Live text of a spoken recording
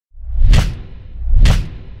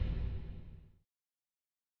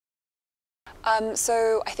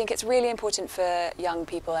So I think it's really important for young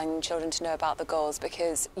people and children to know about the goals,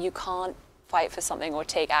 because you can't fight for something or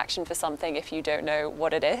take action for something if you don't know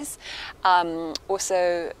what it is.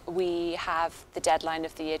 Also, we have the deadline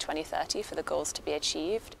of the year 2030 for the goals to be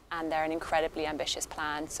achieved, and they're an incredibly ambitious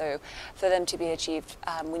plan. So for them to be achieved,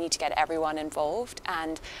 we need to get everyone involved,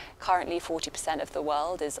 and currently 40% of the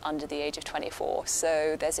world is under the age of 24.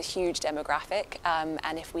 So there's a huge demographic,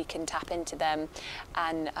 and if we can tap into them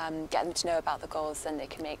and get them to know about the goals, then they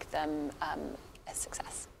can make them a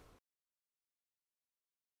success.